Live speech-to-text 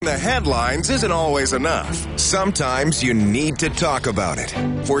the headlines isn't always enough. Sometimes you need to talk about it.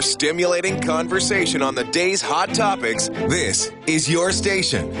 For stimulating conversation on the day's hot topics, this is your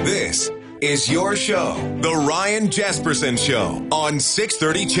station. This is your show. The Ryan Jespersen Show on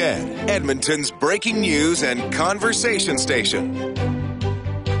 630 CHED, Edmonton's breaking news and conversation station.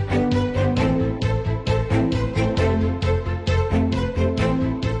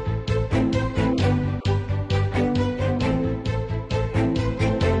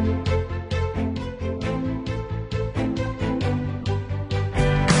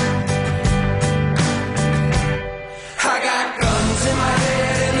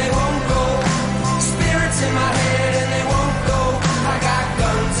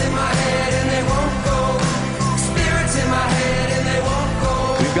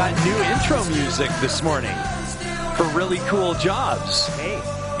 Music this morning for really cool jobs. Hey.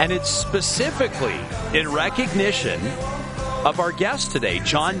 And it's specifically in recognition of our guest today,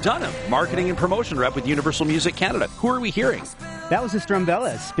 John Dunham, Marketing and Promotion Rep with Universal Music Canada. Who are we hearing? That was the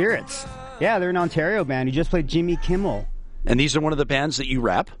Strumbellas, Spirits. Yeah, they're an Ontario band who just played Jimmy Kimmel. And these are one of the bands that you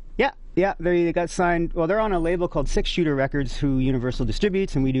rep? Yeah, they got signed. Well, they're on a label called Six Shooter Records, who Universal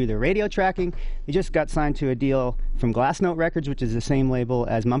distributes, and we do their radio tracking. They just got signed to a deal from Glassnote Records, which is the same label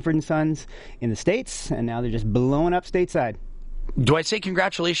as Mumford & Sons in the States, and now they're just blowing up stateside. Do I say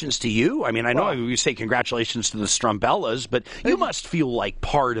congratulations to you? I mean, I know we say congratulations to the Strumbellas, but you must feel like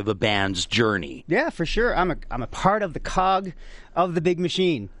part of a band's journey. Yeah, for sure. I'm a part of the cog of the big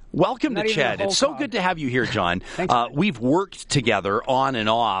machine. Welcome to CHED. It's so good to have you here, John. We've worked together on and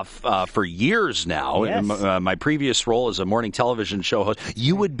off for years now. Yes. In my previous role as a morning television show host,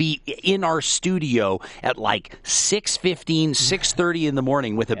 you would be in our studio at like 6:15, 6:30 in the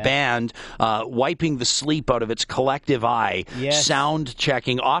morning with a band wiping the sleep out of its collective eye, sound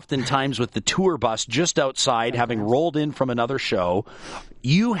checking, oftentimes with the tour bus just outside, having rolled in from another show.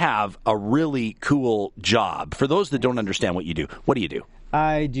 You have a really cool job. For those that don't understand what you do, what do you do?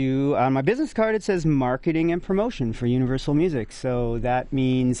 I do, on my business card it says marketing and promotion for Universal Music. So that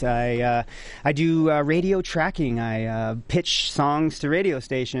means I do radio tracking. I pitch songs to radio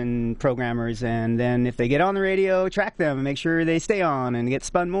station programmers, and then if they get on the radio, track them and make sure they stay on and get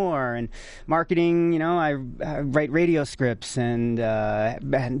spun more. And marketing, I write radio scripts and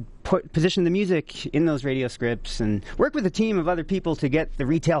position the music in those radio scripts and work with a team of other people to get the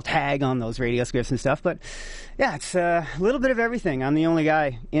retail tag on those radio scripts and stuff. But yeah, it's a little bit of everything. I'm the only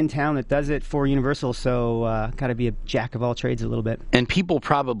guy in town that does it for Universal, so got to be a jack of all trades a little bit. And people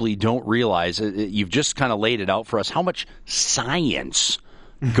probably don't realize, you've just kind of laid it out for us, how much science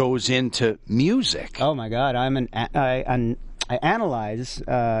goes into music. Oh my God, I analyze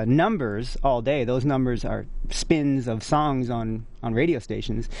numbers all day. Those numbers are spins of songs on radio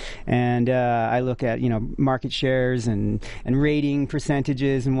stations, and I look at market shares and rating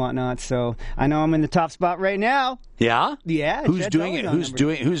percentages and whatnot. So I know I'm in the top spot right now. Yeah? Who's doing it?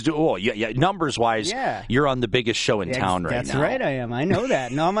 Oh, yeah. Numbers wise, you're on the biggest show in town right now. That's right, I am. I know that.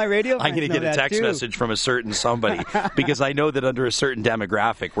 And all my radio I'm going to get a text message from a certain somebody because I know that under a certain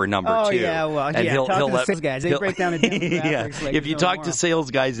demographic we're number 2. Oh yeah, well, and he'll talk to the sales guys. They break down the demographics. Like if you talk to sales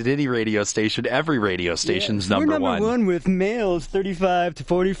guys at any radio station, every radio station's number 1. We're number 1 with males 35 to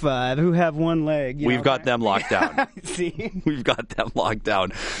 45 who have one leg. We've got them locked down. See? We've got them locked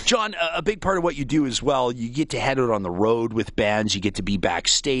down. John, a big part of what you do as well, you get to head out on the road with bands, you get to be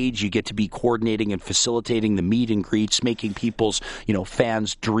backstage, you get to be coordinating and facilitating the meet and greets, making people's,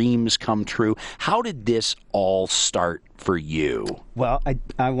 fans' dreams come true. How did this all start for you? Well,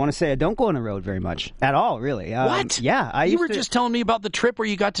 I want to say I don't go on the road very much at all, really. What? Yeah, you were just telling me about the trip where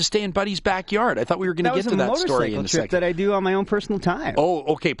you got to stay in Buddy's backyard. I thought we were going to get to that story in a second. That I do on my own personal time.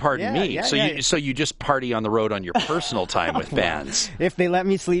 Oh, okay. Pardon me. So you just party on the road on your personal time with bands? If they let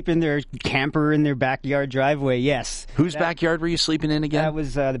me sleep in their camper in their backyard driveway, yes. Whose backyard were you sleeping in again? That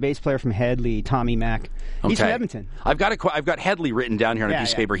was the bass player from Headley, Tommy Mack. He's from Edmonton. I've got Headley written down here on a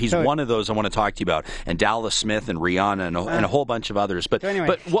piece of paper. He's one of those I want to talk to you about, and Dallas Smith and Rihanna and a whole bunch of others. But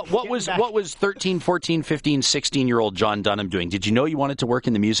what was 13, 14, 15, 16-year-old John Dunham doing? Did you know you wanted to work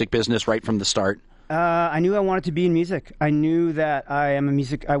in the music business right from the start? I knew I wanted to be in music. I knew that I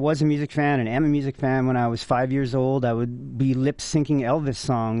was a music fan and am a music fan. When I was 5 years old, I would be lip-syncing Elvis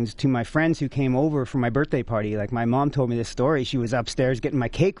songs to my friends who came over for my birthday party. Like, my mom told me this story. She was upstairs getting my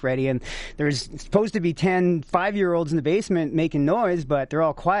cake ready, and there's supposed to be 10 5-year-olds in the basement making noise, but they're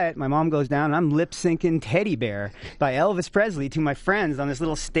all quiet. My mom goes down, and I'm lip-syncing Teddy Bear by Elvis Presley to my friends on this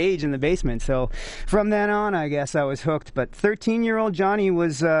little stage in the basement. So from then on, I guess I was hooked. But 13-year-old Johnny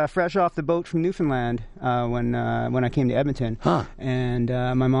was fresh off the boat from Newfoundland. Dixieland when I came to Edmonton. Huh. And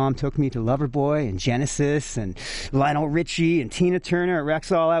my mom took me to Loverboy and Genesis and Lionel Richie and Tina Turner at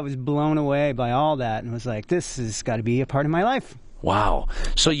Rexall. I was blown away by all that and was like, this has got to be a part of my life. Wow.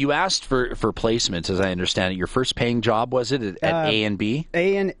 So you asked for placements, as I understand it. Your first paying job, was it at A&B?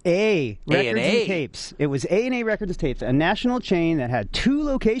 A&A Records A&A. and Tapes. It was A&A Records and Tapes, a national chain that had 2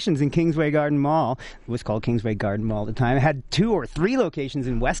 locations in Kingsway Garden Mall. It was called Kingsway Garden Mall at the time. It had 2 or 3 locations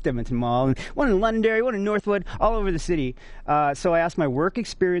in West Edmonton Mall, and one in Londonderry, one in Northwood, all over the city. So I asked my work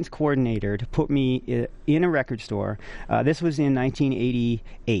experience coordinator to put me in a record store. This was in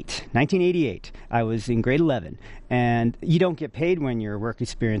 1988. I was in grade 11. And you don't get paid when you're work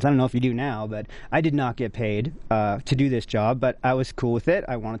experience. I don't know if you do now, but I did not get paid to do this job, but I was cool with it.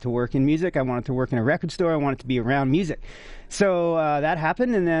 I wanted to work in music. I wanted to work in a record store. I wanted to be around music. So that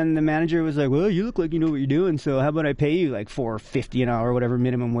happened, and then the manager was like, well, you look like you know what you're doing, so how about I pay you like $4.50 an hour, whatever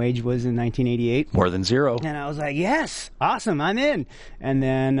minimum wage was in 1988. More than zero. And I was like, yes, awesome, I'm in. And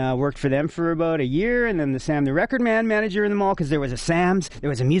then worked for them for about a year, and then the Sam the Record Man manager in the mall, because there was a Sam's, there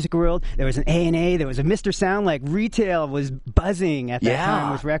was a Music World, there was an A&A, there was a Mr. Sound. Like retail was buzzing at that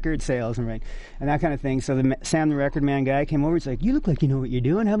time with record sales and that kind of thing. So the Sam the Record Man guy came over. He's like, you look like you know what you're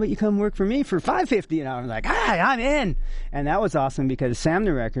doing. How about you come work for me for $5.50 an hour? I was like, hi, I'm in. And that was awesome because Sam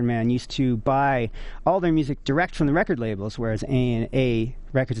the Record Man used to buy all their music direct from the record labels, whereas A&A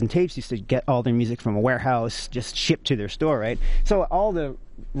Records and Tapes used to get all their music from a warehouse, just shipped to their store, right? So all the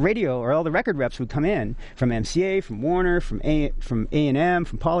radio or all the record reps would come in from MCA, from Warner, from A&M,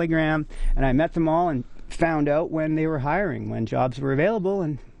 from Polygram, and I met them all and found out when they were hiring, when jobs were available,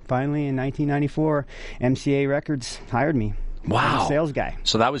 and finally in 1994, MCA Records hired me. Wow. Sales guy.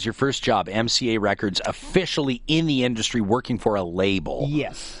 So that was your first job, MCA Records, officially in the industry working for a label.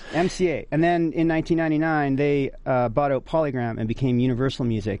 Yes, MCA. And then in 1999, they bought out Polygram and became Universal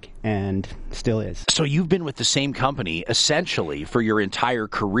Music, and still is. So you've been with the same company, essentially, for your entire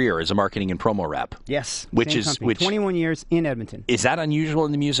career as a marketing and promo rep. Yes. Which same is company. 21 years in Edmonton. Is that unusual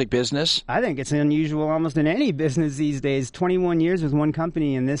in the music business? I think it's unusual almost in any business these days. 21 years with one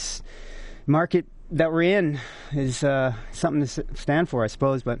company in this market that we're in is something to stand for, I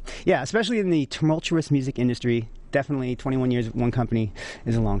suppose. But yeah, especially in the tumultuous music industry, definitely 21 years with one company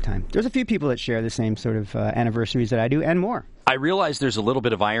is a long time. There's a few people that share the same sort of anniversaries that I do, and more. I realize there's a little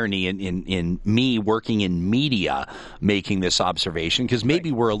bit of irony in me working in media making this observation, because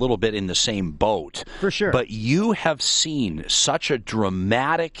maybe we're a little bit in the same boat. For sure. But you have seen such a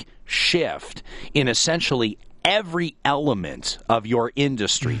dramatic shift in essentially every element of your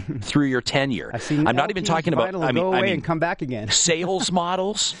industry through your tenure. I'm not even talking about go away and come back again. Sales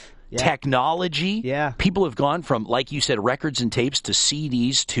models. Yeah. Technology. Yeah. People have gone from, like you said, records and tapes to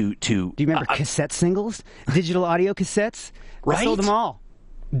CDs to Do you remember cassette singles? Digital audio cassettes? Right. I sold them all.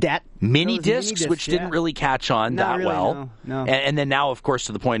 Mini discs, which didn't really catch on Not that really, well. No. And then now, of course,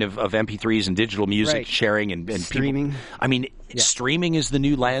 to the point of MP3s and digital music sharing and streaming. People, I mean, streaming is the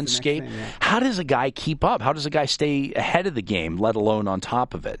new landscape. Thing, How does a guy keep up? How does a guy stay ahead of the game, let alone on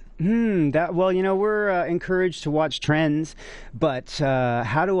top of it? Well, we're encouraged to watch trends, but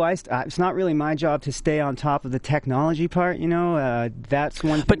how do I? It's not really my job to stay on top of the technology part. That's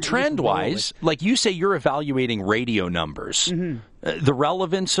one thing. But trend-wise, like you say, you're evaluating radio numbers. Mm-hmm. The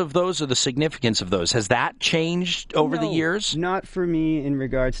relevance of those or the significance of those, has that changed over the years? Not for me in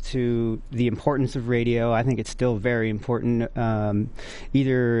regards to the importance of radio. I think it's still very important,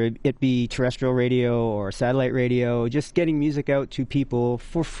 either it be terrestrial radio or satellite radio. Just getting music out to people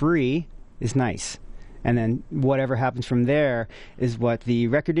for free is nice. And then whatever happens from there is what the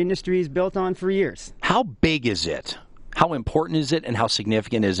record industry is built on for years. How big is it? How important is it, and how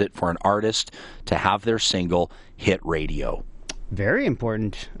significant is it for an artist to have their single hit radio? Very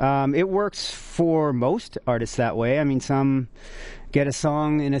important. It works for most artists that way. I mean, some get a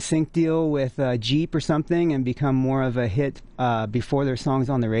song in a sync deal with Jeep or something and become more of a hit before their song's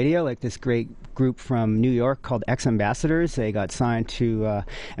on the radio, like this great group from New York called X Ambassadors. They got signed to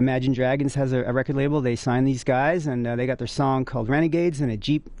Imagine Dragons has a record label. They signed these guys, and they got their song called Renegades in a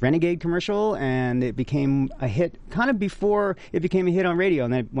Jeep Renegade commercial, and it became a hit kind of before it became a hit on radio,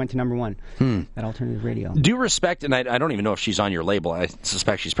 and then it went to number one at alternative radio. Do respect, and I don't even know if she's on your label. I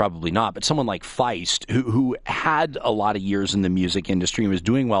suspect she's probably not, but someone like Feist, who had a lot of years in the music industry and was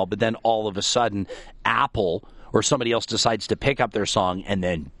doing well, but then all of a sudden Apple or somebody else decides to pick up their song, and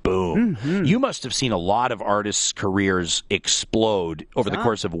then boom. Mm-hmm. You must have seen a lot of artists' careers explode over the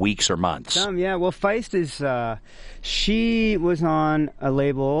course of weeks or months. Yeah. Well, Feist is, she was on a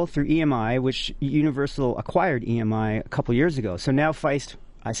label through EMI, which Universal acquired EMI a couple years ago. So now Feist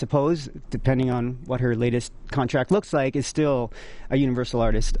I suppose, depending on what her latest contract looks like, is still a Universal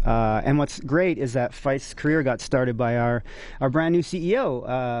artist. And what's great is that Feist's career got started by our brand new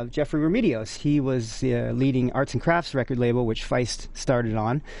CEO, Jeffrey Remedios. He was leading Arts and Crafts record label, which Feist started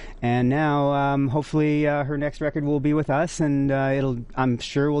on. And now, hopefully, her next record will be with us, and I'm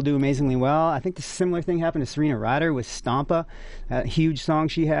sure we'll do amazingly well. I think the similar thing happened to Serena Ryder with Stampa, that huge song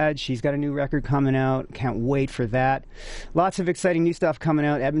she had. She's got a new record coming out. Can't wait for that. Lots of exciting new stuff coming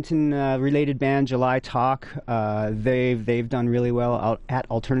out. Edmonton related band July Talk. They've done really well out at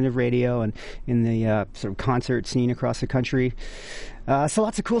alternative radio and in the sort of concert scene across the country. So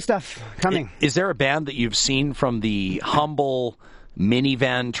lots of cool stuff coming. Is there a band that you've seen from the humble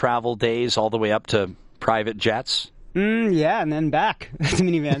minivan travel days all the way up to private jets? Yeah, and then back to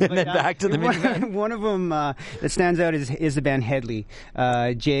minivans. And then back to the minivan. One of them that stands out is the band Headley.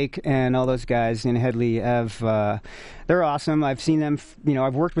 Jake and all those guys in Headley they're awesome. I've seen them,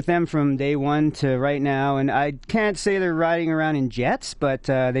 I've worked with them from day one to right now, and I can't say they're riding around in jets, but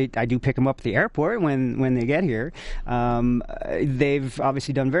I do pick them up at the airport when they get here. They've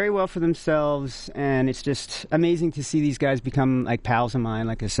obviously done very well for themselves, and it's just amazing to see these guys become like pals of mine.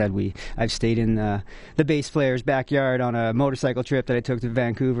 Like I said, I've stayed in the bass player's backyard on a motorcycle trip that I took to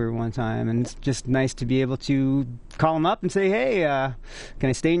Vancouver one time, and it's just nice to be able to call them up and say, hey, can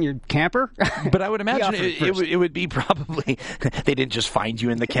I stay in your camper? But I would imagine it would be probably they didn't just find you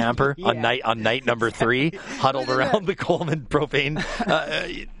in the camper on night number 3, huddled around the Coleman propane.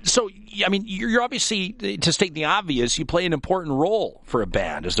 So, I mean, you're obviously, to state the obvious, you play an important role for a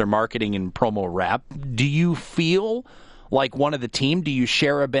band as their marketing and promo rep. Do you feel like one of the team? Do you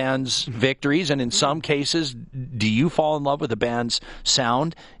share a band's victories? And in some cases, do you fall in love with a band's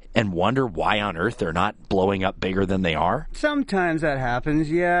sound and wonder why on earth they're not blowing up bigger than they are? Sometimes that happens,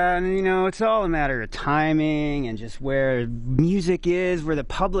 yeah. And, it's all a matter of timing and just where music is, where the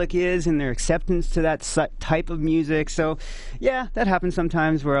public is, and their acceptance to that type of music. So, yeah, that happens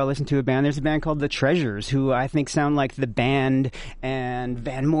sometimes where I'll listen to a band. There's a band called The Treasures, who I think sound like The Band and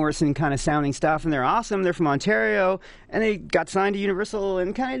Van Morrison kind of sounding stuff, and they're awesome. They're from Ontario, and they got signed to Universal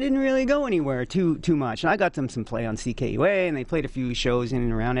and kind of didn't really go anywhere too much. And I got them some play on CKUA, and they played a few shows in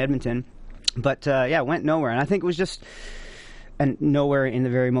and around Edmonton, but went nowhere. And I think it was just nowhere in the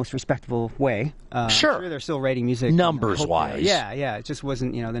very most respectable way. Sure. I'm sure they're still writing music numbers wise. Yeah, it just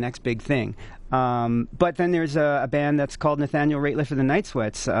wasn't the next big thing. But then there's a band that's called Nathaniel Rateliff and the Night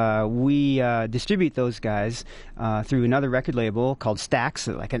Sweats. We distribute those guys through another record label called Stax,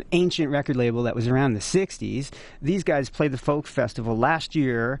 like an ancient record label that was around the 60s. These guys played the Folk Festival last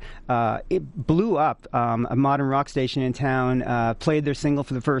year. It blew up. A modern rock station in town played their single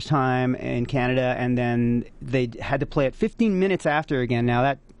for the first time in Canada, and then they had to play it 15 minutes after again. Now,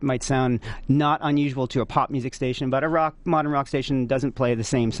 that might sound not unusual to a pop music station, but a modern rock station doesn't play the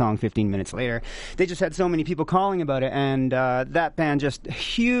same song 15 minutes later. They just had so many people calling about it, and that band just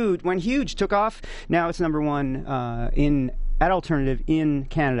went huge, took off. Now it's number 1 at alternative in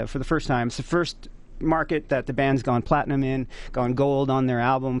Canada for the first time. It's the first market that the band's gone platinum in, gone gold on their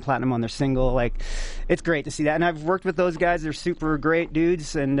album, platinum on their single. Like, it's great to see that, and I've worked with those guys. They're super great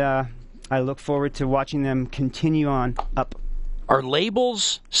dudes, and I look forward to watching them continue on up. Are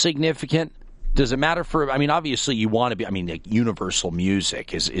labels significant? Does it matter obviously you want to be, like Universal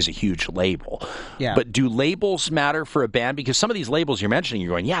Music is a huge label. Yeah. But do labels matter for a band? Because some of these labels you're mentioning,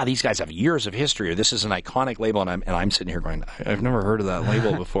 you're going, yeah, these guys have years of history, or this is an iconic label, and I'm sitting here going, I've never heard of that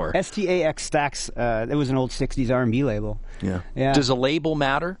label before. Stax, it was an old 60s R&B label. Yeah. Does a label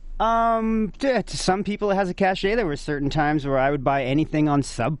matter? To some people it has a cachet. There were certain times where I would buy anything on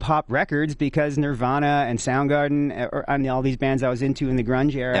Sub Pop Records because Nirvana and Soundgarden and all these bands I was into in the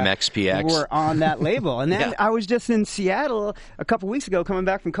grunge era MXPX were on that label. And then I was just in Seattle a couple weeks ago coming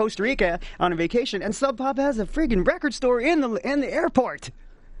back from Costa Rica on a vacation, and Sub Pop has a friggin' record store in the airport.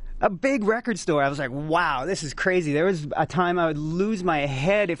 A big record store. I was like, wow, this is crazy. There was a time I would lose my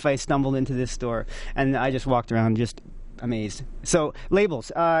head if I stumbled into this store, and I just walked around just amazed. So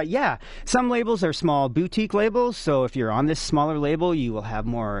labels, some labels are small boutique labels, so if you're on this smaller label, you will have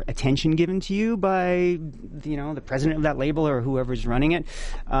more attention given to you by the president of that label or whoever's running it,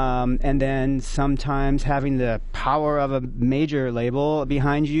 and then sometimes having the power of a major label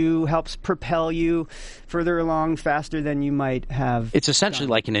behind you helps propel you further along faster than you might have. It's essentially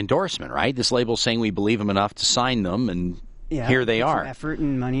like an endorsement, right? This label's saying we believe them enough to sign them, and here they are. Some effort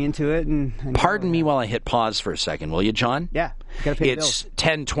and money into it. And pardon me while I hit pause for a second, will you, John? Yeah. Gotta pay the bills. It's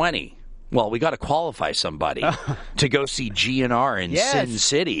 10:20 Well, we got to qualify somebody to go see GNR in Sin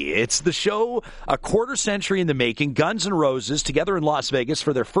City. It's the show, a quarter century in the making. Guns N' Roses together in Las Vegas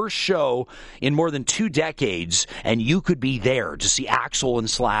for their first show in more than 2 decades, and you could be there to see Axl and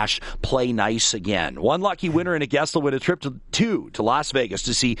Slash play nice again. One lucky winner and a guest will win a trip to Las Vegas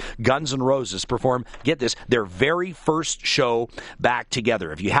to see Guns N' Roses perform, get this, their very first show back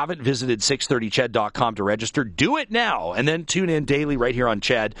together. If you haven't visited 630ched.com to register, do it now, and then tune in daily right here on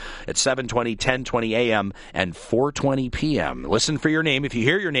Ched at 7:20, 10:20 a.m. and 4:20 p.m. Listen for your name. If you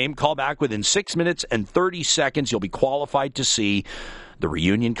hear your name, call back within 6 minutes and 30 seconds. You'll be qualified to see the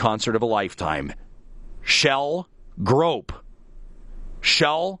reunion concert of a lifetime. Shell Grope.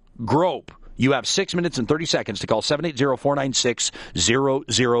 Shell Grope. You have 6 minutes and 30 seconds to call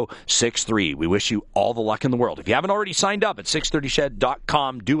 780-496-0063. We wish you all the luck in the world. If you haven't already signed up at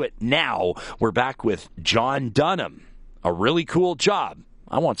 630ched.com, do it now. We're back with John Dunham. A really cool job.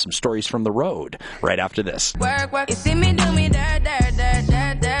 I want some stories from the road right after this. Work, work. You see me do me dirt, dirt, dirt,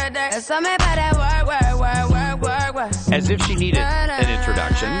 dirt, dirt, dirt. Tell me about that work, work, work, work, work, work. As if she needed an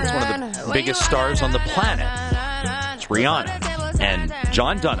introduction. It's one of the biggest stars on the planet. It's Rihanna. And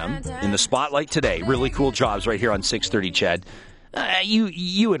John Dunham in the spotlight today. Really cool jobs right here on 630 Ched.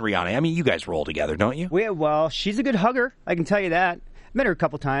 You and Rihanna, I mean, you guys roll together, don't you? Well, she's a good hugger. I can tell you that. Met her a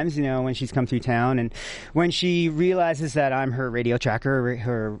couple times, when she's come through town, and when she realizes that I'm her radio tracker,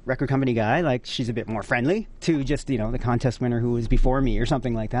 her record company guy, like, she's a bit more friendly to just, the contest winner who was before me or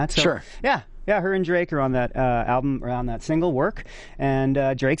something like that. So, sure. Yeah, her and Drake are on that album, or on that single, Work,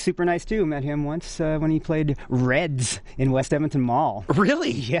 and Drake's super nice too. Met him once when he played Reds in West Edmonton Mall.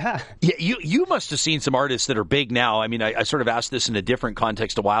 Really? Yeah. Yeah, you must have seen some artists that are big now. I mean, I sort of asked this in a different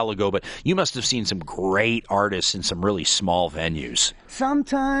context a while ago, but you must have seen some great artists in some really small venues.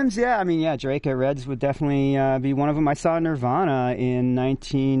 Sometimes, yeah. I mean, yeah, Drake at Reds would definitely be one of them. I saw Nirvana in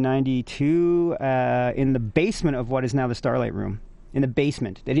 1992 in the basement of what is now the Starlight Room. In the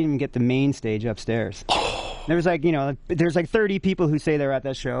basement. They didn't even get the main stage upstairs. There was there's 30 people who say they're at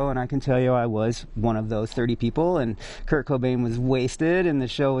that show, and I can tell you I was one of those 30 people, and Kurt Cobain was wasted, and the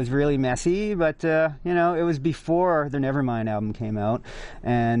show was really messy, but, it was before the Nevermind album came out,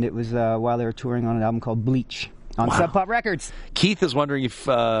 and it was while they were touring on an album called Bleach. On Sub Pop Records. Keith is wondering if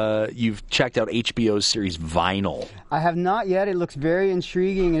you've checked out HBO's series Vinyl. I have not yet. It looks very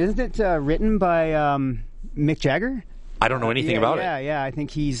intriguing. Isn't it written by Mick Jagger? I don't know anything about it. Yeah. I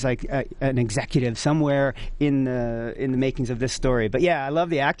think he's like an executive somewhere in the makings of this story. But yeah, I love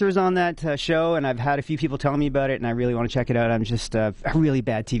the actors on that show, and I've had a few people telling me about it, and I really want to check it out. I'm just a really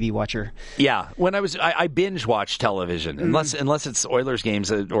bad TV watcher. Yeah, when I binge watch television, unless it's Oilers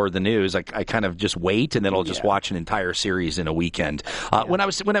games or the news, I kind of just wait, and then I'll just watch an entire series in a weekend. When I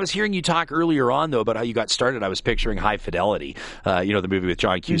was hearing you talk earlier on though about how you got started, I was picturing High Fidelity, the movie with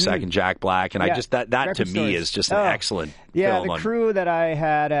John Cusack and Jack Black, and I just that to me is just an excellent. Yeah, the crew that I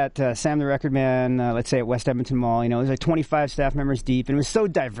had at Sam the Record Man, let's say at West Edmonton Mall, it was like 25 staff members deep, and it was so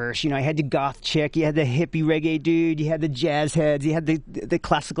diverse. I had the goth chick, you had the hippie reggae dude, you had the jazz heads, you had the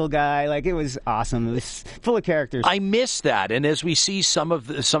classical guy. Like, it was awesome. It was full of characters. I miss that, and as we see some of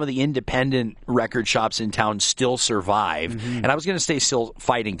the independent record shops in town still survive, and I was going to say still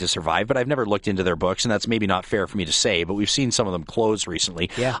fighting to survive, but I've never looked into their books, and that's maybe not fair for me to say, but we've seen some of them close recently.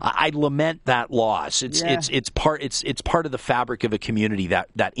 Yeah. I lament that loss. It's part of the fabric of a community,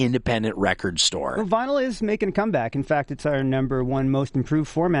 that independent record store. Well, vinyl is making a comeback. In fact, it's our number one most improved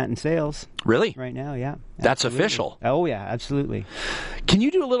format in sales. Really? Right now, yeah. That's absolutely. Official. Oh, yeah, absolutely. Can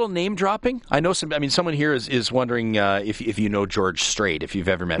you do a little name dropping? I know someone here is wondering if you know George Strait, if you've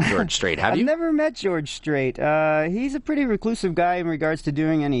ever met George Strait. Have you? I've never met George Strait. He's a pretty reclusive guy in regards to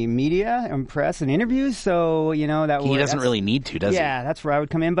doing any media and press and interviews, so, he doesn't really need to, does he? Yeah, that's where I would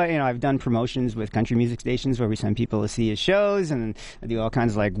come in, but, I've done promotions with country music stations where we send people to see his shows, and I do all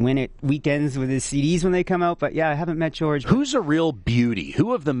kinds of, win it weekends with his CDs when they come out, but, yeah, I haven't met George. Who's a real beauty?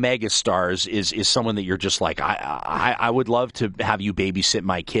 Who of the mega stars is someone that you're just like, I would love to have you babysit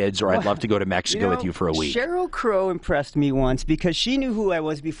my kids, or I'd love to go to Mexico with you for a week? Sheryl Crow impressed me once because she knew who I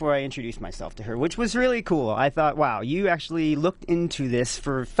was before I introduced myself to her, which was really cool. I thought, wow, you actually looked into this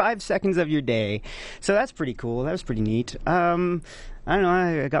for 5 seconds of your day. So that's pretty cool. That was pretty neat. I don't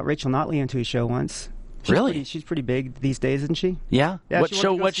know. I got Rachel Notley into a show once. She's pretty big these days, isn't she? Yeah. What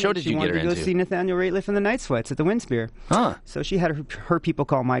show did you get her into? She wanted to go see Nathaniel Rateliff and the Night Sweats at the Windspear. Huh. So she had her people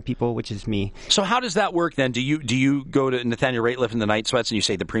call my people, which is me. So how does that work then? Do you go to Nathaniel Rateliff and the Night Sweats and you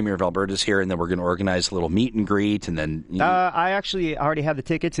say the Premier of Alberta's here, and then we're going to organize a little meet and greet, and then? I actually already have the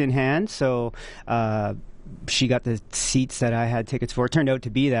tickets in hand, so. She got the seats that I had tickets for. It turned out to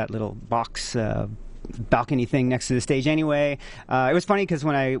be that little box balcony thing next to the stage anyway. It was funny because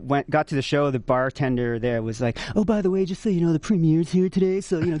when I got to the show, the bartender there was like, "Oh, by the way, just so you know, the premiere's here today,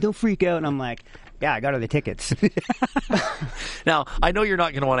 so don't freak out." And I'm like, "Yeah, I got her the tickets." Now, I know you're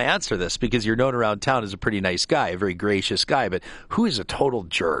not going to want to answer this because you're known around town as a pretty nice guy, a very gracious guy, but who is a total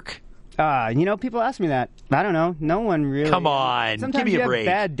jerk? People ask me that. I don't know. No one really. Come on, sometimes give me a break. You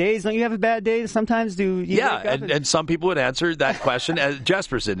have bad days. Don't you have a bad day? Sometimes do you? Yeah, and some people would answer that question as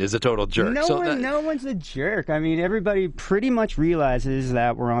Jespersen is a total jerk. No one's a jerk. I mean, everybody pretty much realizes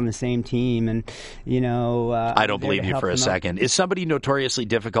that we're on the same team, and I don't believe you for a second. Is somebody notoriously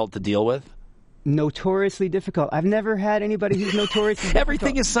difficult to deal with? Notoriously difficult. I've never had anybody who's notoriously difficult.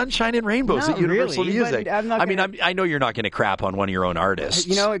 Everything is sunshine and rainbows at Universal Music. I know you're not going to crap on one of your own artists.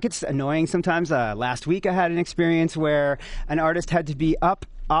 It gets annoying sometimes. Last week I had an experience where an artist had to be up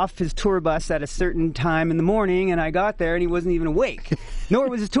off his tour bus at a certain time in the morning, and I got there and he wasn't even awake, nor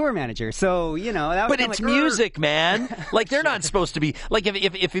was his tour manager. So that was but it's music, man. Like they're not supposed to be like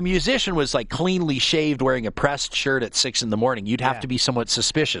if a musician was like cleanly shaved wearing a pressed shirt at 6 a.m, you'd have to be somewhat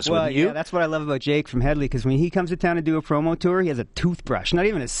suspicious, wouldn't you? Yeah, that's what I love about Jake from Headley, because when he comes to town to do a promo tour, he has a toothbrush, not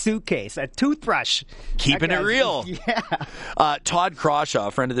even a suitcase, a toothbrush. Keeping it real. Yeah. Todd Crawshaw,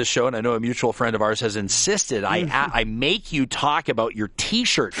 a friend of this show, and I know a mutual friend of ours, has insisted I make you talk about your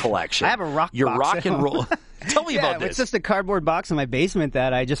T-shirt collection. I have a rock and roll. Tell me about this. It's just a cardboard box in my basement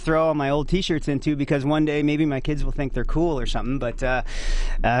that I just throw all my old T-shirts into because one day maybe my kids will think they're cool or something. But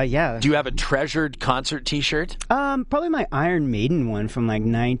yeah. Do you have a treasured concert T-shirt? Probably my Iron Maiden one from like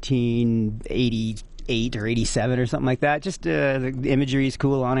 1988 or 87 or something like that. Just the imagery is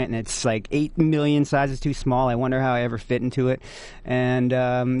cool on it, and it's like 8 million sizes too small. I wonder how I ever fit into it. And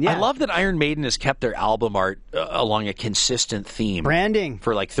I love that Iron Maiden has kept their album art along a consistent theme. Branding.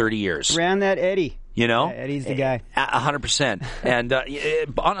 For like 30 years. Brand that Eddie. Eddie's the guy. 100%. And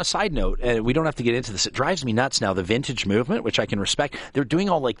on a side note, we don't have to get into this. It drives me nuts now, the vintage movement, which I can respect. They're doing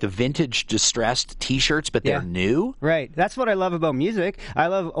all like the vintage distressed T-shirts, but they're new. Right. That's what I love about music. I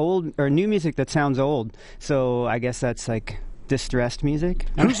love old or new music that sounds old. So I guess that's like distressed music.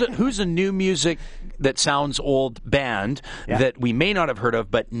 Who's a new music that sounds old band that we may not have heard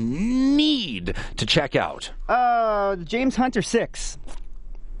of but need to check out? James Hunter 6.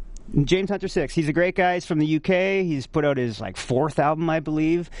 James Hunter 6. He's a great guy. He's from the UK. He's put out his like 4th album, I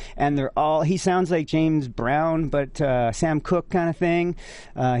believe, and he sounds like James Brown, but Sam Cooke kind of thing.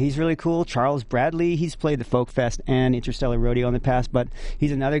 He's really cool. Charles Bradley. He's played the Folk Fest and Interstellar Rodeo in the past, but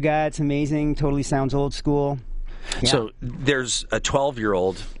he's another guy that's amazing. Totally sounds old school. Yeah. So there's a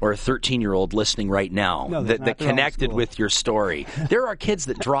 12-year-old or a 13-year-old listening right now that connected with your story. There are kids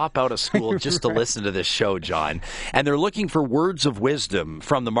that drop out of school just to listen to this show, John, and they're looking for words of wisdom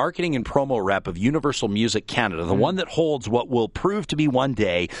from the marketing and promo rep of Universal Music Canada, the one that holds what will prove to be one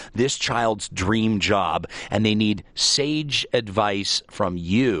day this child's dream job, and they need sage advice from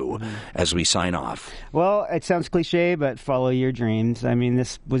you as we sign off. Well, it sounds cliche, but follow your dreams. I mean,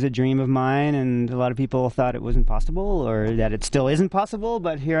 this was a dream of mine, and a lot of people thought it wasn't possible or that it still isn't possible,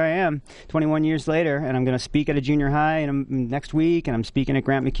 but here I am 21 years later, and I'm going to speak at a junior high next week, and I'm speaking at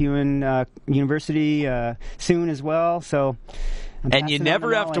Grant MacEwan University soon as well. So and you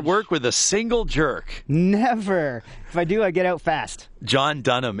never have to work with a single jerk. Never. If I do, I get out fast. John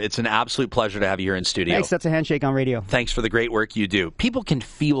Dunham, it's an absolute pleasure to have you here in studio. Thanks. That's a handshake on radio. Thanks for the great work you do. People can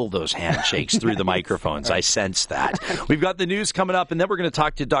feel those handshakes through the microphones. Right. I sense that. We've got the news coming up, and then we're going to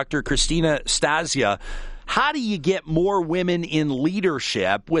talk to Dr. Cristina Stasia. How do you get more women in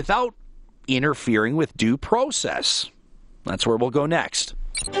leadership without interfering with due process? That's where we'll go next.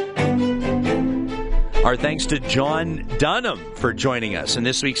 Our thanks to John Dunham for joining us in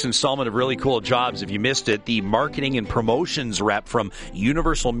this week's installment of Really Cool Jobs. If you missed it, the marketing and promotions rep from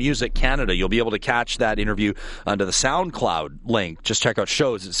Universal Music Canada. You'll be able to catch that interview under the SoundCloud link. Just check out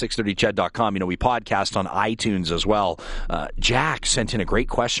shows at 630ched.com. We podcast on iTunes as well. Jack sent in a great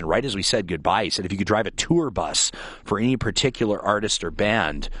question right as we said goodbye. He said, if you could drive a tour bus for any particular artist or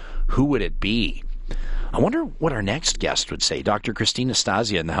band, who would it be? I wonder what our next guest would say. Dr. Cristina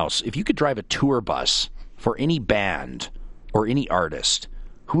Stasia in the house. If you could drive a tour bus for any band or any artist,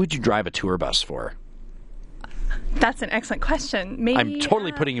 who would you drive a tour bus for? That's an excellent question. Maybe I'm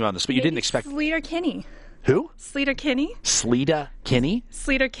totally putting you on the spot. You didn't expect Sleater Kinney. Who? Sleater Kinney. Sleater Kinney?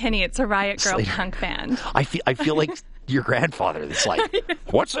 Sleater Kinney. It's a Riot Girl punk band. I feel like your grandfather that's like,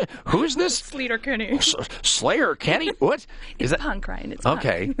 who's this? Slater Kenny. Slayer Kenny? What? It's punk, Ryan. It's punk.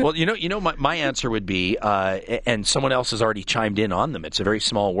 Okay. Well, my answer would be, and someone else has already chimed in on them. It's a very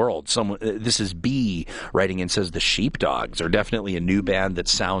small world. This is B writing in, says the Sheepdogs are definitely a new band that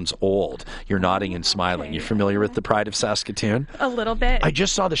sounds old. You're nodding and smiling. Okay. You're familiar with the Pride of Saskatoon? A little bit. I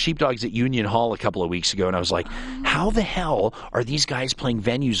just saw the Sheepdogs at Union Hall a couple of weeks ago, and I was like, how the hell are these guys playing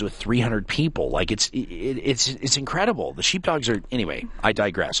venues with 300 people? Like, it's incredible. The Sheepdogs are... Anyway, I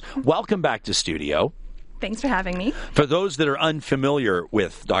digress. Welcome back to studio. Thanks for having me. For those that are unfamiliar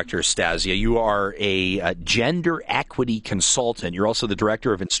with Dr. Stasia, you are a gender equity consultant. You're also the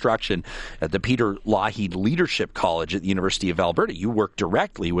director of instruction at the Peter Lougheed Leadership College at the University of Alberta. You work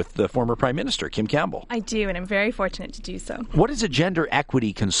directly with the former Prime Minister, Kim Campbell. I do, and I'm very fortunate to do so. What does a gender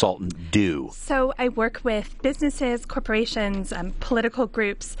equity consultant do? So I work with businesses, corporations, political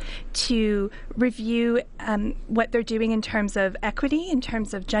groups to review what they're doing in terms of equity, in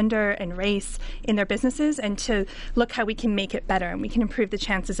terms of gender and race in their businesses, and to look how we can make it better and we can improve the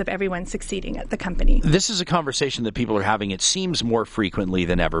chances of everyone succeeding at the company. This is a conversation that people are having, it seems, more frequently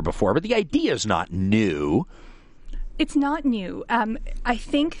than ever before, but the idea is not new. It's not new. I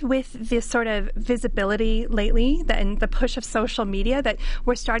think with this sort of visibility lately and the push of social media that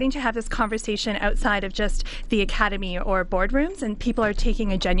we're starting to have this conversation outside of just the academy or boardrooms, and people are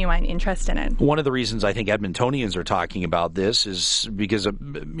taking a genuine interest in it. One of the reasons I think Edmontonians are talking about this is because,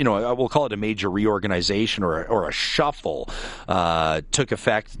 we'll call it a major reorganization or a shuffle took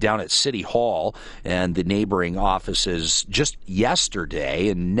effect down at City Hall and the neighboring offices just yesterday,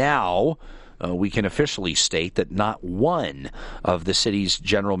 and now... we can officially state that not one of the city's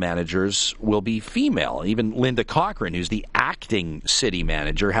general managers will be female. Even Linda Cochran, who's the acting city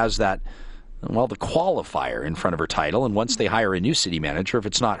manager, has that, the qualifier in front of her title. And once they hire a new city manager, if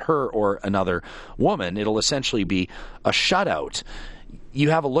it's not her or another woman, it'll essentially be a shutout.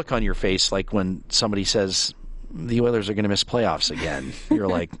 You have a look on your face like when somebody says... the Oilers are going to miss playoffs again. You're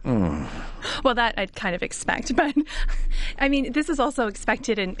like, Well, that I'd kind of expect. But, I mean, this is also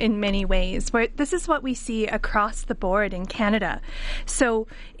expected in many ways. Where this is what we see across the board in Canada. So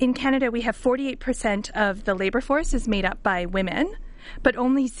in Canada, we have 48% of the labor force is made up by women, but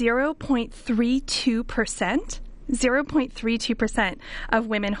only 0.32% of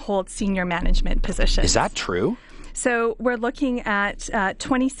women hold senior management positions. Is that true? So we're looking at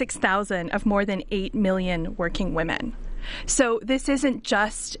 26,000 of more than 8 million working women. So this isn't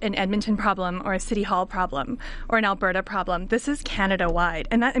just an Edmonton problem or a City Hall problem or an Alberta problem. This is Canada-wide.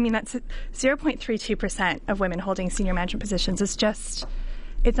 And that's 0.32% of women holding senior management positions is just,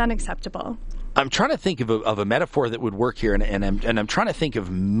 it's unacceptable. I'm trying to think of a metaphor that would work here, and I'm trying to think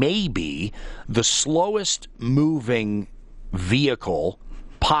of maybe the slowest moving vehicle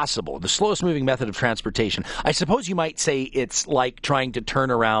possible, the slowest moving method of transportation. I suppose you might say it's like trying to turn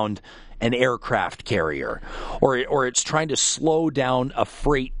around an aircraft carrier, or it's trying to slow down a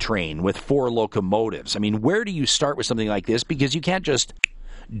freight train with 4 locomotives. I mean, where do you start with something like this? Because you can't just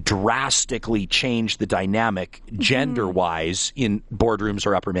drastically change the dynamic gender-wise in boardrooms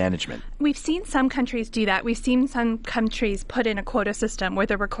or upper management. We've seen some countries do that. We've seen some countries put in a quota system where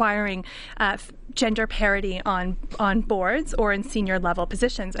they're requiring gender parity on boards or in senior level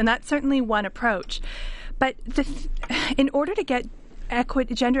positions, and that's certainly one approach. But in order to get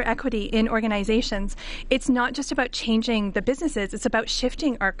gender equity in organizations, it's not just about changing the businesses, it's about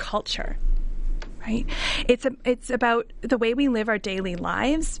shifting our culture. Right? It's about the way we live our daily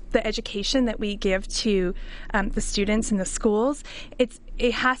lives, the education that we give to the students in the schools.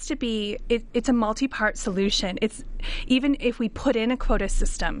 It has to be. It's a multi-part solution. It's even if we put in a quota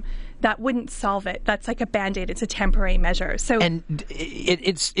system, that wouldn't solve it. That's like a Band-Aid. It's a temporary measure. So, and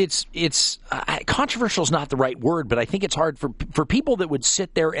it's controversial is not the right word, but I think it's hard for people that would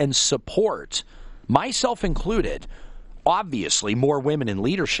sit there and support, myself included, obviously more women in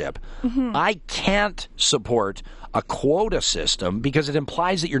leadership. I can't support a quota system because it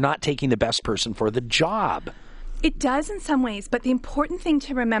implies that you're not taking the best person for the job. It does in some ways, but the important thing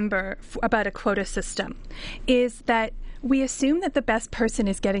to remember about a quota system is that we assume that the best person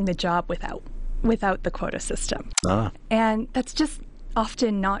is getting the job without the quota system. And that's just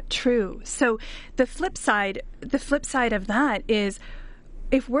often not true. So the flip side of that is,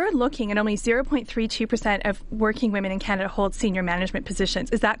 if we're looking at only 0.32% of working women in Canada hold senior management positions,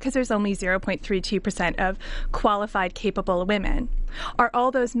 is that because there's only 0.32% of qualified, capable women? Are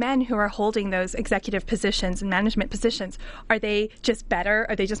all those men who are holding those executive positions and management positions, are they just better?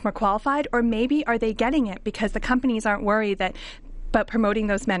 Are they just more qualified? Or maybe are they getting it because the companies aren't worried about promoting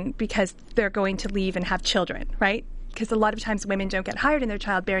those men because they're going to leave and have children, right? because a lot of times women don't get hired in their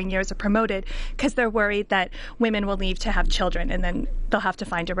childbearing years or promoted because they're worried that women will leave to have children and then they'll have to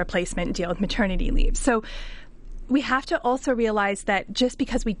find a replacement and deal with maternity leave. So we have to also realize that just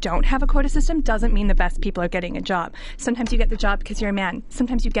because we don't have a quota system doesn't mean the best people are getting a job. Sometimes you get the job because you're a man.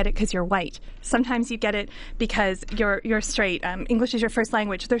 Sometimes you get it because you're white. Sometimes you get it because you're straight. English is your first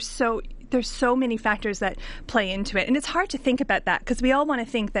language. There's so many factors that play into it. And it's hard to think about that because we all want to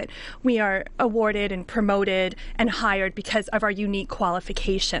think that we are awarded and promoted and hired because of our unique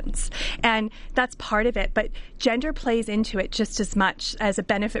qualifications. And that's part of it. But gender plays into it just as much as a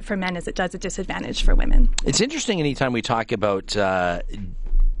benefit for men as it does a disadvantage for women. It's interesting anytime we talk about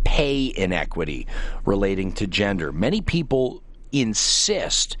pay inequity relating to gender. Many people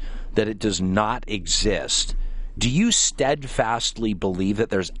insist that it does not exist. Do you steadfastly believe that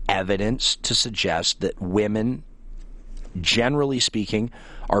there's evidence to suggest that women, generally speaking,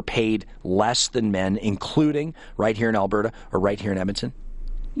 are paid less than men, including right here in Alberta or right here in Edmonton?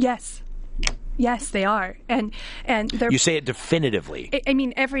 Yes. Yes, they are, and you say it definitively. I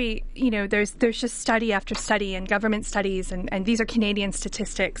mean, there's just study after study and government studies, and these are Canadian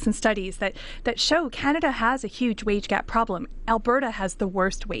statistics and studies that show Canada has a huge wage gap problem. Alberta has the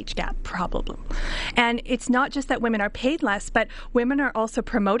worst wage gap problem, and it's not just that women are paid less, but women are also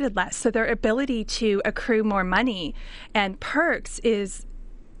promoted less. So their ability to accrue more money and perks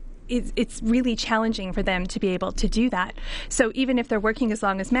it's really challenging for them to be able to do that. So even if they're working as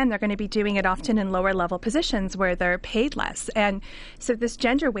long as men, they're going to be doing it often in lower level positions where they're paid less. And so this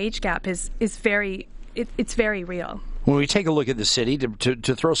gender wage gap is very real. When we take a look at the city,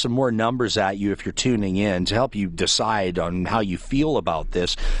 to throw some more numbers at you if you're tuning in, to help you decide on how you feel about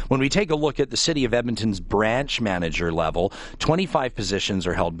this, when we take a look at the City of Edmonton's branch manager level, 25 positions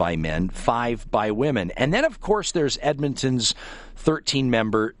are held by men, 5 by women. And then, of course, there's Edmonton's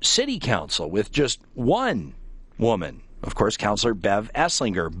 13-member city council with just one woman, of course, Councillor Bev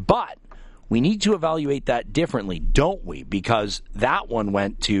Esslinger. But we need to evaluate that differently, don't we? Because that one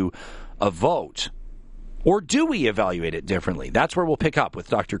went to a vote. Or do we evaluate it differently? That's where we'll pick up with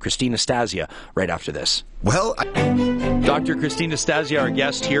Dr. Cristina Stasia right after this. Well, Dr. Cristina Stasia, our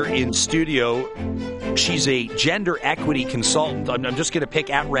guest here in studio. She's a gender equity consultant. I'm just going to pick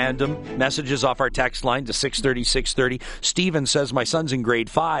at random messages off our text line to 630. Stephen says, my son's in grade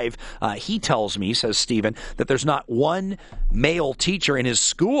 5. He tells me, says Stephen, that there's not one male teacher in his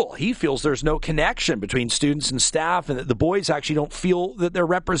school. He feels there's no connection between students and staff and that the boys actually don't feel that they're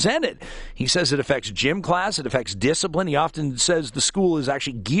represented. He says it affects gym class, it affects discipline. He often says the school is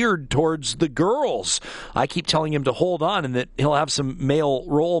actually geared towards the girls. I keep telling him to hold on and that he'll have some male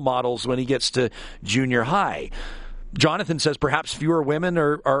role models when he gets to junior high. Jonathan says perhaps fewer women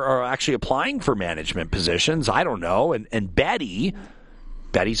are actually applying for management positions. I don't know. And Betty's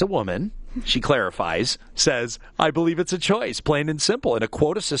a woman. She clarifies, says, I believe it's a choice, plain and simple, and a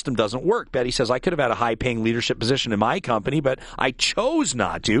quota system doesn't work. Betty says, I could have had a high-paying leadership position in my company, but I chose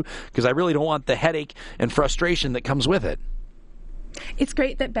not to because I really don't want the headache and frustration that comes with it. It's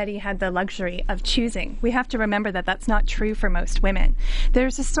great that Betty had the luxury of choosing. We have to remember that that's not true for most women.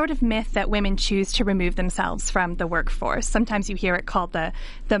 There's a sort of myth that women choose to remove themselves from the workforce. Sometimes you hear it called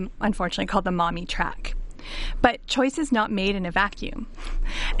unfortunately called the mommy track. But choice is not made in a vacuum.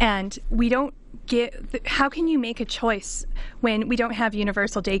 And how can you make a choice when we don't have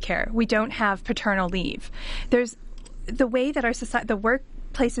universal daycare? We don't have paternal leave. There's the way that our society, the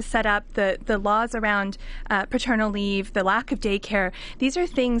workplace is set up, the laws around paternal leave, the lack of daycare, these are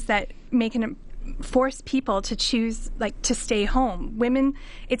things that force people to choose, to stay home. Women,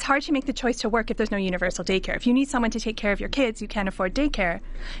 it's hard to make the choice to work if there's no universal daycare. If you need someone to take care of your kids, you can't afford daycare.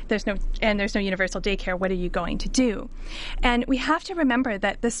 There's no universal daycare. What are you going to do? And we have to remember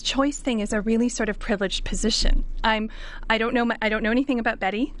that this choice thing is a really sort of privileged position. I don't know anything about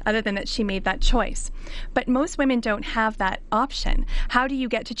Betty other than that she made that choice. But most women don't have that option. How do you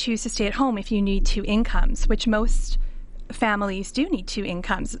get to choose to stay at home if you need 2 incomes, which most families do need 2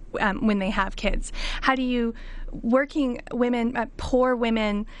 incomes when they have kids? How do you, working women, poor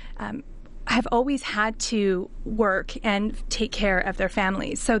women, have always had to work and take care of their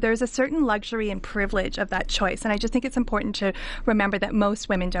families. So there's a certain luxury and privilege of that choice. And I just think it's important to remember that most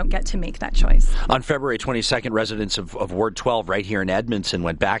women don't get to make that choice. On February 22nd, residents of Ward 12 right here in Edmonton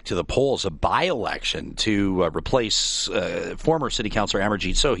went back to the polls, a by-election to replace former City Councillor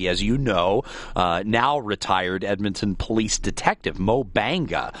Amarjeet Sohi, as you know, now retired Edmonton police detective Mo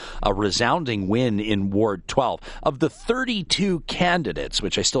Banga, a resounding win in Ward 12. Of the 32 candidates,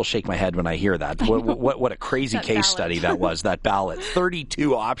 which I still shake my head when I hear that. What a crazy case ballot. study that was, that ballot.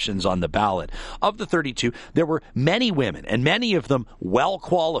 32 options on the ballot. Of the 32, there were many women, and many of them well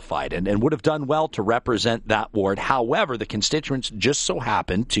qualified and would have done well to represent that ward. However, the constituents just so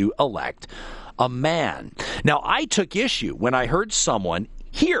happened to elect a man. Now, I took issue when I heard someone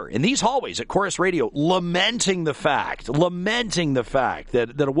here in these hallways at Chorus Radio lamenting the fact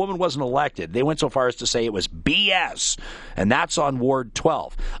that a woman wasn't elected. They went so far as to say it was BS, and that's on Ward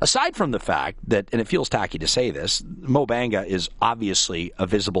 12. Aside from the fact that, and it feels tacky to say this, Mobanga is obviously a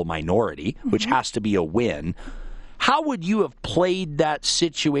visible minority, which has to be a win. How would you have played that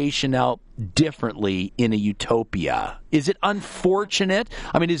situation out differently in a utopia? Is it unfortunate?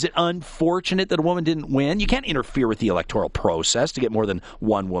 I mean, is it unfortunate that a woman didn't win? You can't interfere with the electoral process to get more than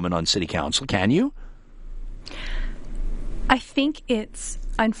one woman on city council, can you? I think it's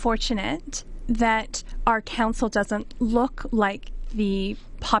unfortunate that our council doesn't look like the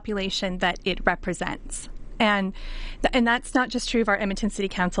population that it represents. And that's not just true of our Edmonton City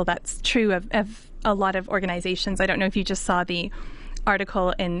Council. That's true of a lot of organizations. I don't know if you just saw the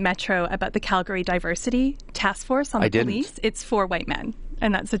article in Metro about the Calgary Diversity Task Force on the police. It's for white men,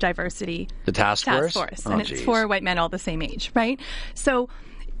 and that's a diversity task force. And it's for white men all the same age, right? So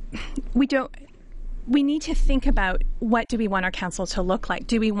we need to think about, what do we want our council to look like?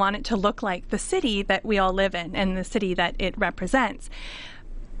 Do we want it to look like the city that we all live in and the city that it represents?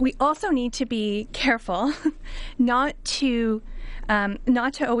 We also need to be careful not to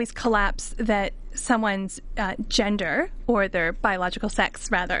always collapse that someone's gender, or their biological sex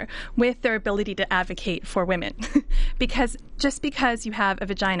rather, with their ability to advocate for women. Because just because you have a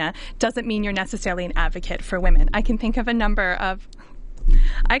vagina doesn't mean you're necessarily an advocate for women. I can think of a number of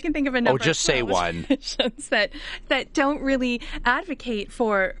just say one. that don't really advocate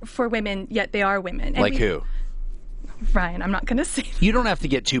for women, yet they are women. And like who? Ryan, I'm not going to say that. You don't have to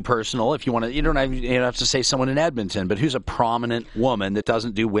get too personal if you want to. You don't have to say someone in Edmonton, but who's a prominent woman that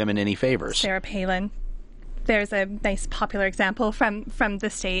doesn't do women any favors? Sarah Palin. There's a nice popular example from the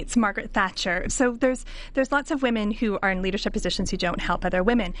States, Margaret Thatcher. So there's lots of women who are in leadership positions who don't help other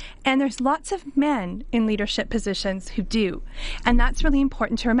women. And there's lots of men in leadership positions who do. And that's really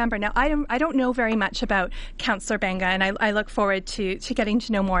important to remember. Now, I don't know very much about Councillor Banga, and I look forward to getting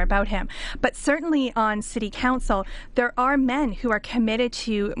to know more about him. But certainly on City Council, there are men who are committed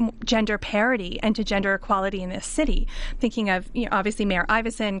to gender parity and to gender equality in this city. Thinking of, obviously, Mayor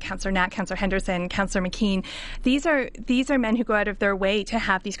Iveson, Councillor Knack, Councillor Henderson, Councillor McKean. These are men who go out of their way to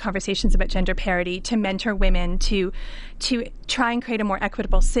have these conversations about gender parity, to mentor women, to try and create a more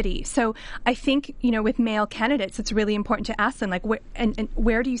equitable city. So I think, with male candidates, it's really important to ask them, like,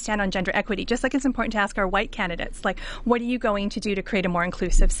 where do you stand on gender equity? Just like it's important to ask our white candidates, like, what are you going to do to create a more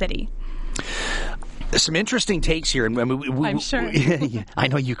inclusive city? Some interesting takes here, and I'm sure. I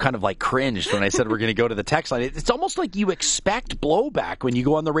know you kind of like cringed when I said we're going to go to the text line. It's almost like you expect blowback when you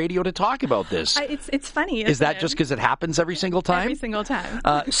go on the radio to talk about this. It's funny. Is that just because it happens every single time? Every single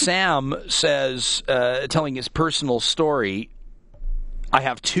time. Sam says, telling his personal story, I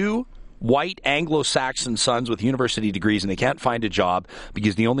have two white Anglo-Saxon sons with university degrees, and they can't find a job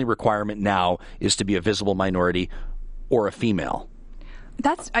because the only requirement now is to be a visible minority or a female.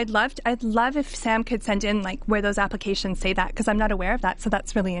 I'd love if Sam could send in like where those applications say that, because I'm not aware of that. So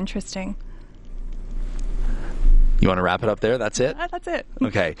that's really interesting. You want to wrap it up there? That's it? That's it.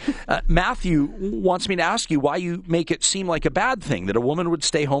 Okay. Matthew wants me to ask you why you make it seem like a bad thing that a woman would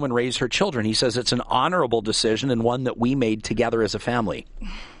stay home and raise her children. He says it's an honorable decision and one that we made together as a family.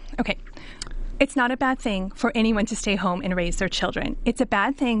 Okay. It's not a bad thing for anyone to stay home and raise their children. It's a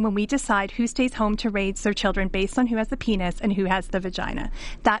bad thing when we decide who stays home to raise their children based on who has the penis and who has the vagina.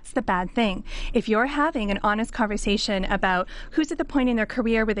 That's the bad thing. If you're having an honest conversation about who's at the point in their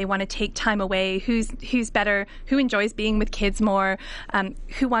career where they want to take time away, who's better, who enjoys being with kids more,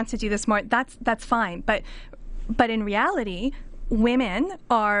 who wants to do this more, that's fine. But in reality, women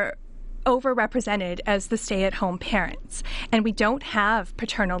are overrepresented as the stay-at-home parents. And we don't have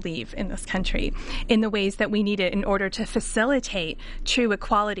paternal leave in this country in the ways that we need it in order to facilitate true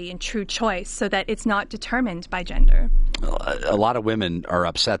equality and true choice so that it's not determined by gender. A lot of women are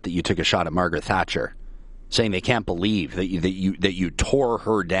upset that you took a shot at Margaret Thatcher, saying they can't believe that you tore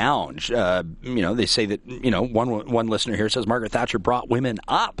her down. They say that, one listener here says Margaret Thatcher brought women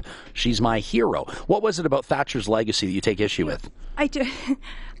up. She's my hero. What was it about Thatcher's legacy that you take issue with?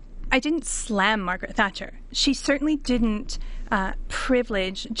 I didn't slam Margaret Thatcher. She certainly didn't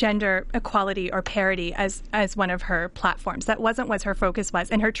privilege gender equality or parity as one of her platforms. That wasn't what her focus was.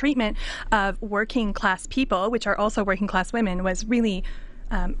 And her treatment of working class people, which are also working class women, was really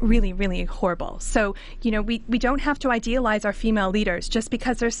really, really horrible. So, we don't have to idealize our female leaders. Just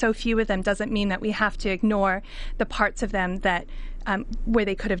because there's so few of them doesn't mean that we have to ignore the parts of them that where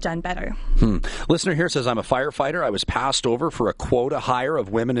they could have done better. Listener here says, I'm a firefighter. I was passed over for a quota hire of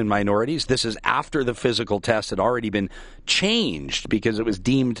women and minorities. This is after the physical test had already been changed because it was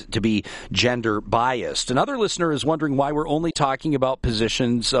deemed to be gender biased. Another listener is wondering why we're only talking about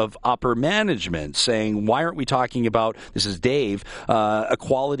positions of upper management, saying, why aren't we talking about, this is Dave,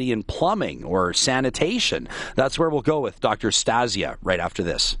 equality in plumbing or sanitation? That's where we'll go with Dr. Stasia right after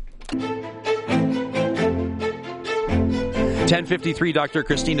this. 10:53, Dr.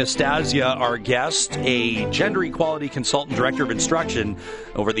 Cristina Stasia, our guest, a gender equality consultant, director of instruction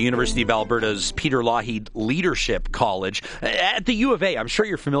over at the University of Alberta's Peter Lougheed Leadership College. At the U of A, I'm sure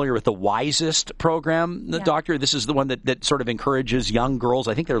you're familiar with the Wisest program, Doctor. This is the one that sort of encourages young girls,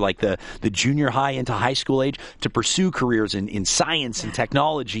 I think they're like the junior high into high school age, to pursue careers in science and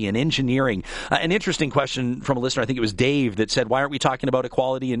technology and engineering. An interesting question from a listener, I think it was Dave, that said, why aren't we talking about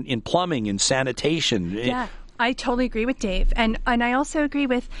equality in plumbing and sanitation? Yeah. I totally agree with Dave. And I also agree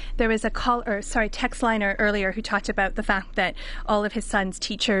with, there was a text liner earlier who talked about the fact that all of his son's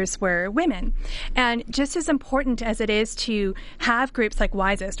teachers were women. And just as important as it is to have groups like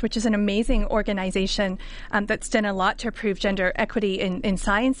Wisest, which is an amazing organization that's done a lot to improve gender equity in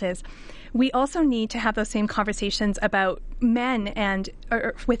sciences, we also need to have those same conversations about men and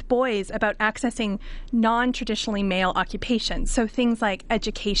with boys about accessing non-traditionally male occupations. So things like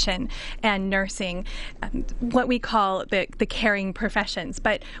education and nursing, what we call the caring professions.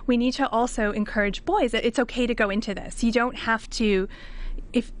 But we need to also encourage boys that it's okay to go into this. You don't have to.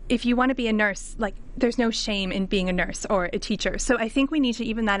 If you want to be a nurse, like, there's no shame in being a nurse or a teacher. So I think we need to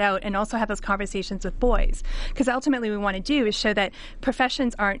even that out and also have those conversations with boys, because ultimately what we want to do is show that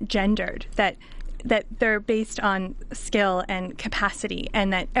professions aren't gendered, that they're based on skill and capacity,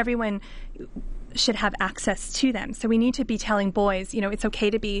 and that everyone should have access to them. So we need to be telling boys, it's okay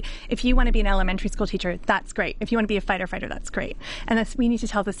to be, if you want to be an elementary school teacher, that's great. If you want to be a fighter, that's great. And we need to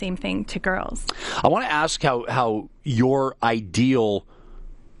tell the same thing to girls. I want to ask how your ideal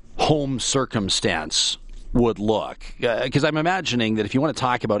home circumstance would look, because I'm imagining that if you want to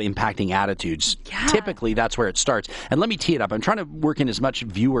talk about impacting attitudes, typically that's where it starts. And let me tee it up. I'm trying to work in as much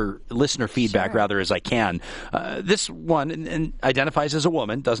listener feedback rather as I can. This one and identifies as a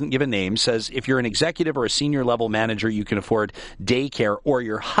woman, doesn't give a name, says if you're an executive or a senior level manager, you can afford daycare, or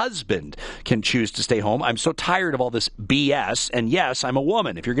your husband can choose to stay home. I'm so tired of all this BS. And yes, I'm a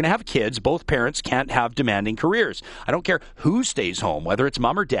woman. If you're going to have kids, both parents can't have demanding careers. I don't care who stays home, whether it's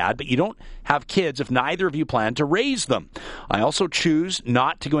mom or dad, but you don't have kids if neither of you plan to raise them. I also choose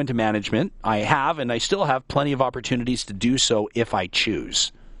not to go into management. I have, and I still have, plenty of opportunities to do so if I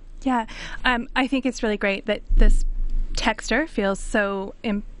choose. Yeah, I think it's really great that this texter feels so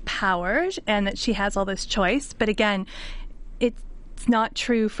empowered and that she has all this choice. But again, it's not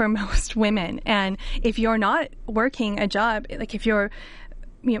true for most women. And if you're not working a job, like if you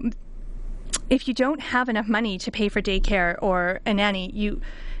don't have enough money to pay for daycare or a nanny,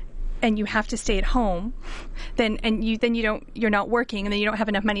 and you have to stay at home, you're not working, and then you don't have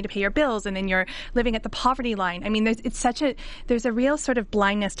enough money to pay your bills, and then you're living at the poverty line. I mean, there's a real sort of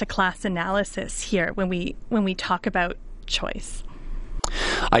blindness to class analysis here when we talk about choice.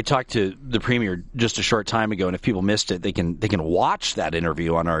 I talked to the Premier just a short time ago, and if people missed it, they can watch that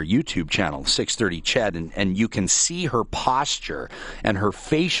interview on our YouTube channel, 630 Ched, and you can see her posture and her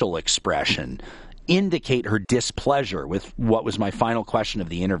facial expression indicate her displeasure with what was my final question of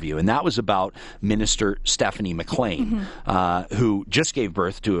the interview, and that was about Minister Stephanie McLean, who just gave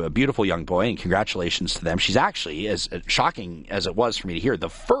birth to a beautiful young boy, and congratulations to them. She's actually, as shocking as it was for me to hear, the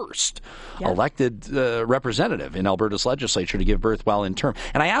first elected representative in Alberta's legislature to give birth while in term.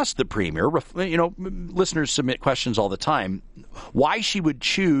 And I asked the Premier, listeners submit questions all the time, why she would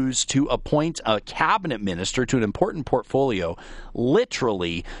choose to appoint a cabinet minister to an important portfolio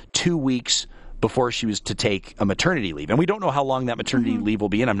literally 2 weeks before she was to take a maternity leave. And we don't know how long that maternity leave will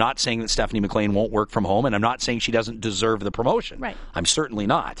be. And I'm not saying that Stephanie McLean won't work from home, and I'm not saying she doesn't deserve the promotion. Right. I'm certainly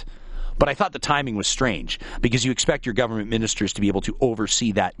not. But I thought the timing was strange, because you expect your government ministers to be able to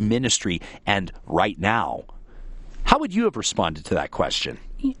oversee that ministry, and right now. How would you have responded to that question?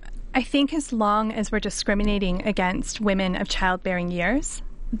 I think as long as we're discriminating against women of childbearing years,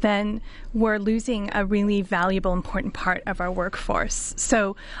 then we're losing a really valuable, important part of our workforce.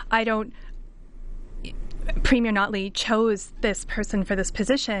 So Premier Notley chose this person for this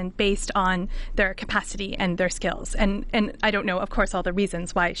position based on their capacity and their skills. And I don't know, of course, all the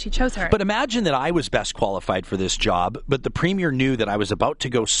reasons why she chose her. But imagine that I was best qualified for this job, but the Premier knew that I was about to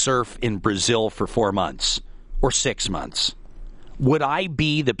go surf in Brazil for 4 months or 6 months. would I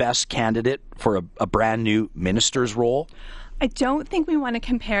be the best candidate for a brand new minister's role? I don't think we want to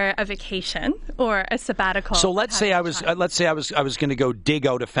compare a vacation or a sabbatical. So let's say I was going to go dig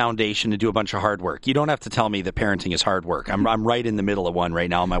out a foundation and do a bunch of hard work. You don't have to tell me that parenting is hard work. I'm right in the middle of one right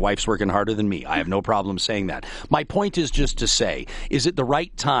now. My wife's working harder than me. I have no problem saying that. My point is just to say, is it the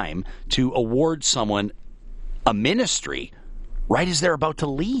right time to award someone a ministry right as they're about to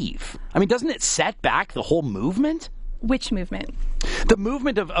leave? I mean, doesn't it set back the whole movement? Which movement? The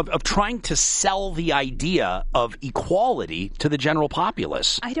movement of trying to sell the idea of equality to the general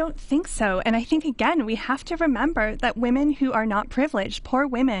populace. I don't think so. And I think, again, we have to remember that women who are not privileged, poor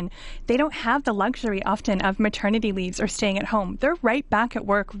women, they don't have the luxury often of maternity leaves or staying at home. They're right back at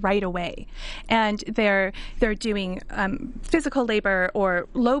work right away. And they're doing physical labor or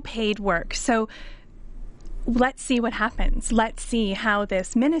low-paid work. So let's see what happens. Let's see how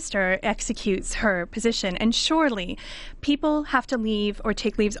this minister executes her position. And surely people have to leave or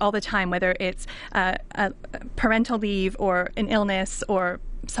take leaves all the time, whether it's a parental leave or an illness or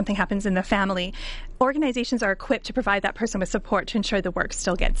something happens in the family. Organizations are equipped to provide that person with support to ensure the work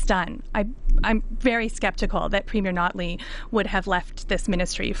still gets done. I'm very skeptical that Premier Notley would have left this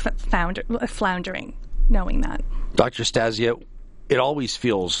ministry floundering, knowing that. Dr. Stasia, it always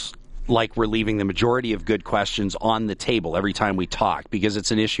feels like we're leaving the majority of good questions on the table every time we talk, because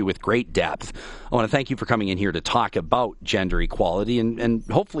it's an issue with great depth. I want to thank you for coming in here to talk about gender equality and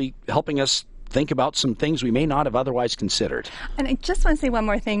hopefully helping us think about some things we may not have otherwise considered. And I just want to say one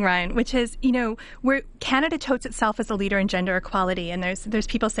more thing, Ryan, which is, Canada totes itself as a leader in gender equality, and there's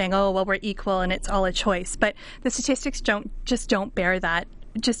people saying, oh, well, we're equal and it's all a choice. But the statistics don't bear that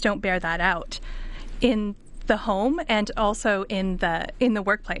out in the home and also in the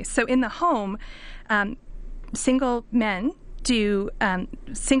workplace. So in the home, single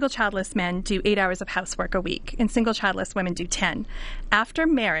childless men do 8 hours of housework a week, and single childless women do 10. After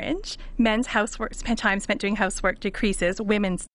marriage, men's time spent doing housework decreases, women's